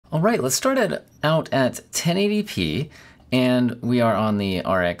Alright, let's start out at 1080p, and we are on the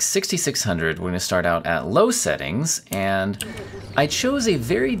RX 6600. We're going to start out at low settings, and I chose a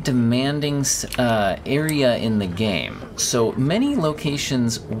very demanding area in the game. So many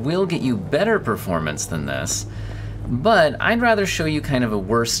locations will get you better performance than this, but I'd rather show you kind of a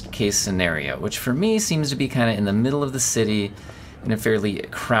worst case scenario, which for me seems to be kind of in the middle of the city in a fairly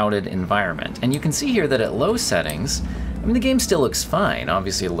crowded environment. And you can see here that at low settings, I mean, the game still looks fine.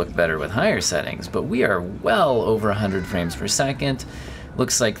 Obviously it'll look better with higher settings, but we are well over 100 frames per second.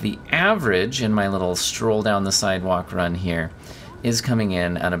 Looks like the average in my little stroll down the sidewalk run here is coming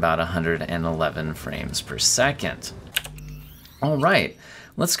in at about 111 frames per second. All right,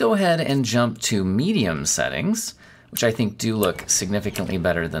 let's go ahead and jump to medium settings, which I think do look significantly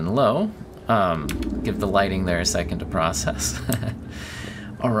better than low. Give the lighting there a second to process.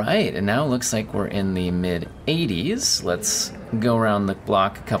 All right, and now it looks like we're in the mid-80s. Let's go around the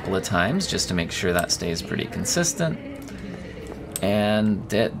block a couple of times just to make sure that stays pretty consistent. And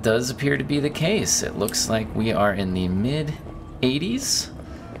that does appear to be the case. It looks like we are in the mid-80s.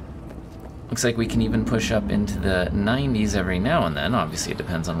 Looks like we can even push up into the 90s every now and then. Obviously, it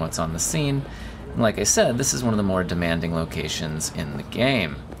depends on what's on the scene. And like I said, this is one of the more demanding locations in the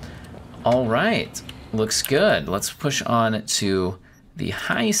game. All right, looks good. Let's push on to the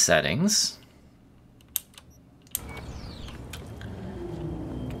high settings.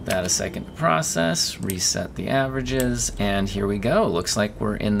 Give that a second to process, reset the averages, and here we go. Looks like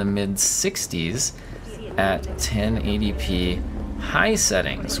we're in the mid-60s at 1080p high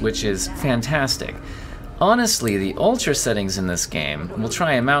settings, which is fantastic. Honestly, the ultra settings in this game, we'll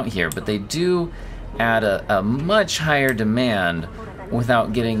try them out here, but they do add a much higher demand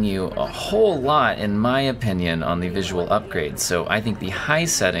without getting you a whole lot, in my opinion, on the visual upgrades. So I think the high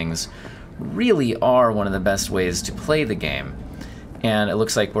settings really are one of the best ways to play the game. And it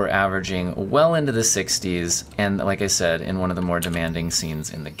looks like we're averaging well into the 60s, and like I said, in one of the more demanding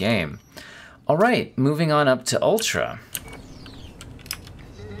scenes in the game. All right, moving on up to Ultra.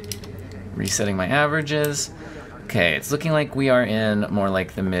 Resetting my averages. Okay, it's looking like we are in more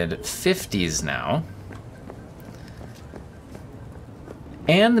like the mid-50s now.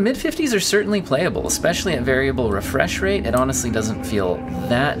 And the mid-50s are certainly playable, especially at variable refresh rate. It honestly doesn't feel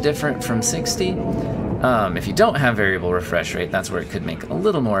that different from 60. If you don't have variable refresh rate, that's where it could make a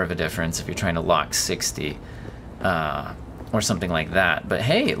little more of a difference if you're trying to lock 60 or something like that. But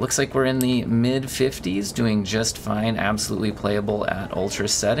hey, it looks like we're in the mid-50s, doing just fine, absolutely playable at ultra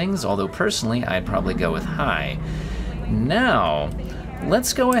settings, although personally, I'd probably go with high. Now,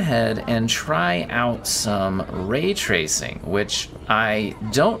 let's go ahead and try out some ray tracing, which I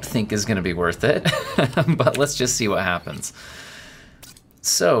don't think is going to be worth it, but let's just see what happens.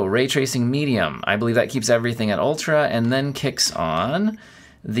 So, ray tracing medium. I believe that keeps everything at ultra and then kicks on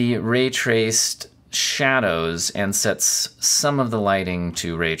the ray traced shadows and sets some of the lighting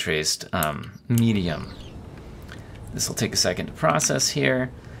to ray traced medium. This will take a second to process here.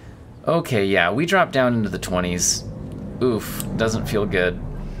 Okay, yeah, we dropped down into the 20s. Oof, doesn't feel good.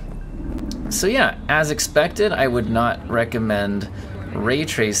 So yeah, as expected, I would not recommend ray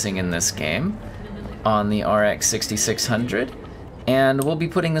tracing in this game on the RX 6600. And we'll be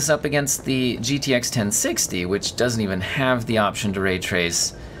putting this up against the GTX 1060, which doesn't even have the option to ray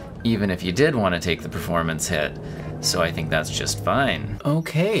trace, even if you did want to take the performance hit. So I think that's just fine.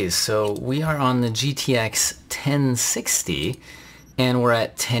 Okay, so we are on the GTX 1060, and we're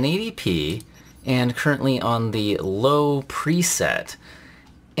at 1080p, and currently on the low preset.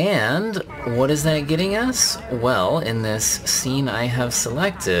 And what is that getting us? Well, in this scene I have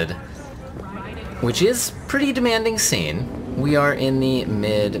selected, which is pretty demanding scene, we are in the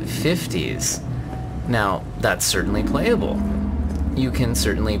mid-50s. Now, that's certainly playable. You can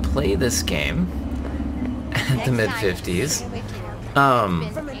certainly play this game at the mid-50s.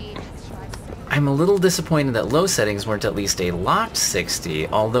 I'm a little disappointed that low settings weren't at least a locked 60,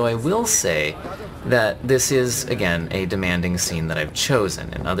 although I will say that this is, again, a demanding scene that I've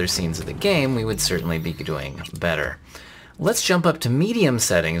chosen. In other scenes of the game, we would certainly be doing better. Let's jump up to medium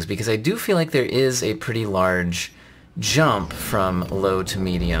settings, because I do feel like there is a pretty large jump from low to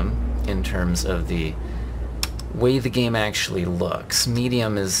medium in terms of the way the game actually looks.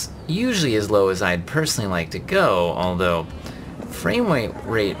 Medium is usually as low as I'd personally like to go, although frame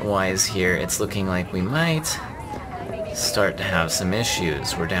rate wise here, it's looking like we might start to have some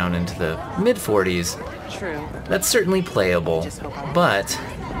issues. We're down into the mid-40s. True. That's certainly playable, but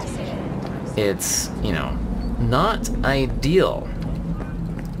it's, you know, not ideal.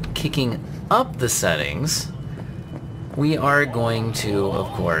 Kicking up the settings, we are going to, of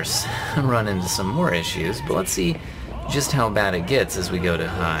course, run into some more issues, but let's see just how bad it gets as we go to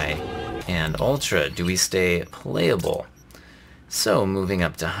high and ultra. Do we stay playable? So moving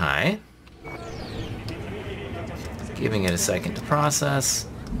up to high, giving it a second to process.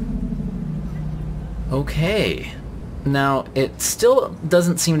 Okay, now it still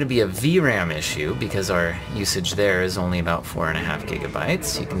doesn't seem to be a VRAM issue because our usage there is only about 4.5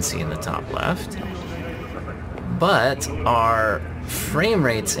 gigabytes, you can see in the top left. But our frame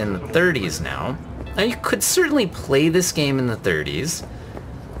rate's in the 30s now. Now you could certainly play this game in the 30s.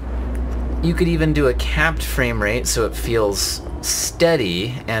 You could even do a capped frame rate so it feels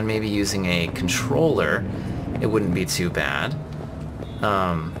steady, and maybe using a controller, it wouldn't be too bad.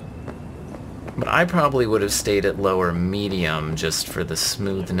 But I probably would have stayed at lower medium just for the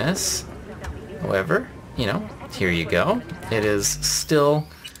smoothness. However, you know, here you go. It is still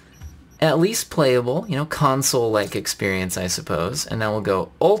at least playable, you know, console-like experience, I suppose. And now we'll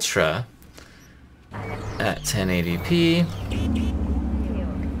go ultra at 1080p.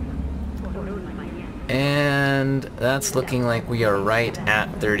 And that's looking like we are right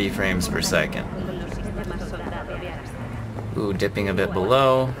at 30 frames per second. Ooh, dipping a bit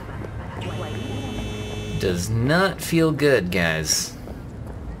below. Does not feel good, guys.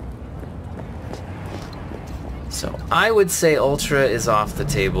 So I would say ultra is off the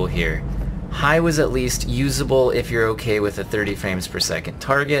table here. High was at least usable if you're okay with a 30 frames per second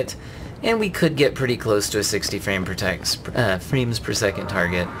target, and we could get pretty close to a 60 frames per second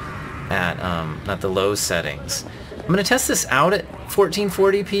target at the low settings. I'm going to test this out at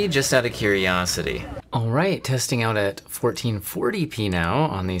 1440p just out of curiosity. Alright, testing out at 1440p now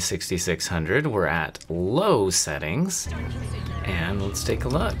on the 6600. We're at low settings, and let's take a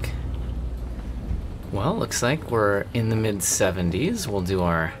look. Well, looks like we're in the mid-70s. We'll do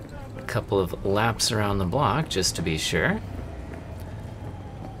our couple of laps around the block just to be sure.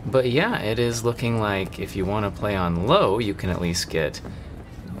 But yeah, it is looking like if you want to play on low, you can at least get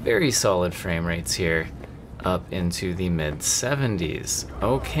very solid frame rates here up into the mid-70s.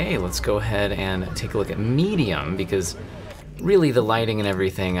 Okay, let's go ahead and take a look at medium, because really the lighting and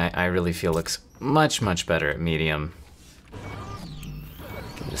everything I really feel looks much, much better at medium.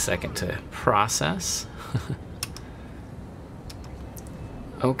 Give it a second to process.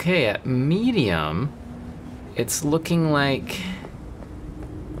 Okay, at medium, it's looking like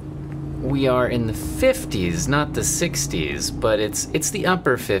we are in the 50s, not the 60s, but it's the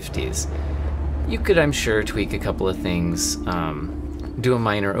upper 50s. You could, I'm sure, tweak a couple of things, do a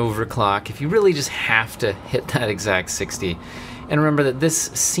minor overclock if you really just have to hit that exact 60. And remember that this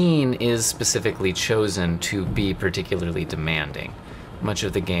scene is specifically chosen to be particularly demanding. Much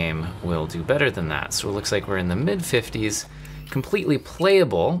of the game will do better than that. So it looks like we're in the mid-50s, completely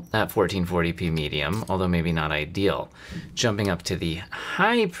playable at 1440p medium, although maybe not ideal. Jumping up to the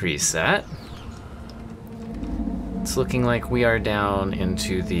high preset, it's looking like we are down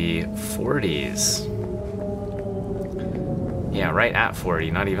into the 40s. Yeah, right at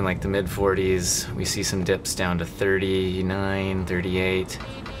 40, not even like the mid-40s. We see some dips down to 39, 38.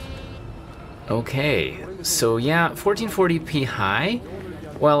 Okay, so yeah, 1440p high.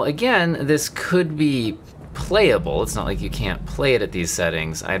 Well, again, this could be playable. It's not like you can't play it at these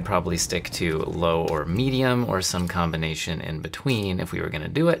settings. I'd probably stick to low or medium or some combination in between if we were going to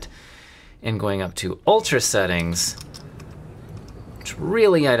do it. And going up to ultra settings, which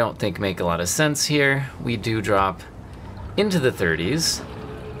really I don't think make a lot of sense here. We do drop into the 30s,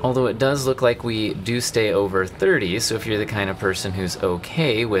 although it does look like we do stay over 30, so if you're the kind of person who's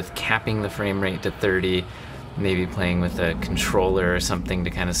okay with capping the frame rate to 30, maybe playing with a controller or something to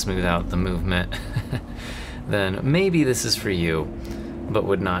kind of smooth out the movement, then maybe this is for you, but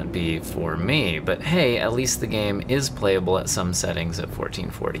would not be for me. But hey, at least the game is playable at some settings at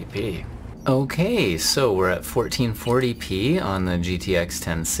 1440p. Okay, so we're at 1440p on the GTX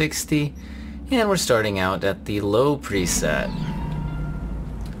 1060, and we're starting out at the low preset.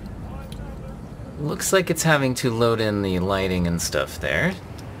 Looks like it's having to load in the lighting and stuff there.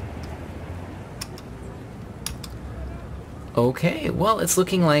 Okay, well, it's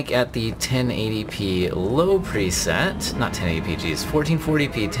looking like at the 1080p low preset, not 1080p, geez,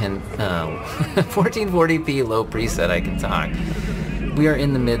 1440p 1440p low preset, I can talk. We are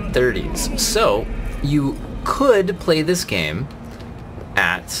in the mid-30s, so you could play this game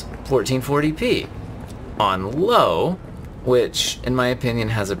at 1440p on low, which, in my opinion,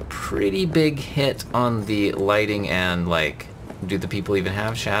 has a pretty big hit on the lighting and, like, do the people even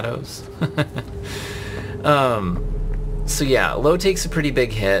have shadows? So yeah, low takes a pretty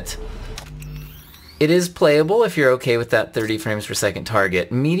big hit. It is playable if you're okay with that 30 frames per second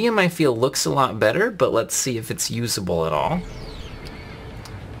target. Medium, I feel, looks a lot better, but let's see if it's usable at all.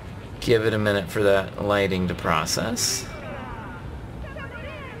 Give it a minute for that lighting to process.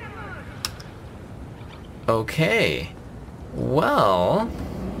 Okay. Well...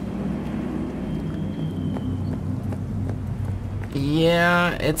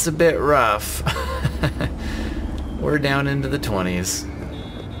 yeah, it's a bit rough. We're down into the 20s.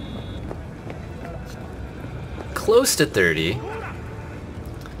 Close to 30.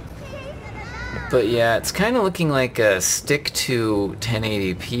 But yeah, it's kind of looking like a stick to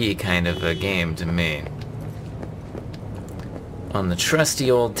 1080p kind of a game to me. On the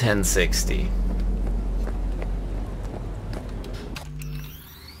trusty old 1060.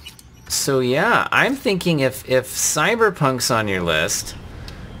 So yeah, I'm thinking if Cyberpunk's on your list,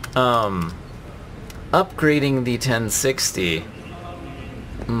 upgrading the 1060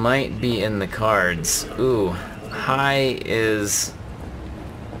 might be in the cards. Ooh, high is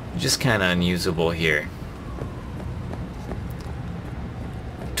just kind of unusable here.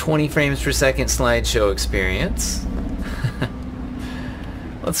 20 frames per second slideshow experience.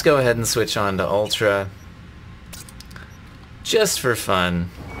 Let's go ahead and switch on to Ultra. Just for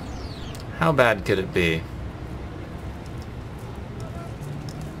fun. How bad could it be?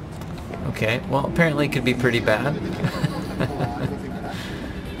 Okay, well apparently it could be pretty bad.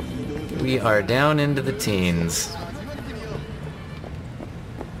 We are down into the teens.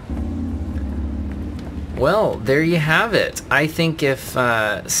 Well, there you have it. I think if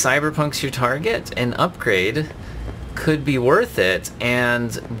Cyberpunk's your target, an upgrade could be worth it, and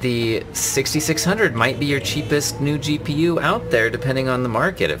the 6600 might be your cheapest new GPU out there depending on the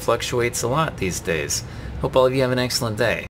market. It fluctuates a lot these days. Hope all of you have an excellent day.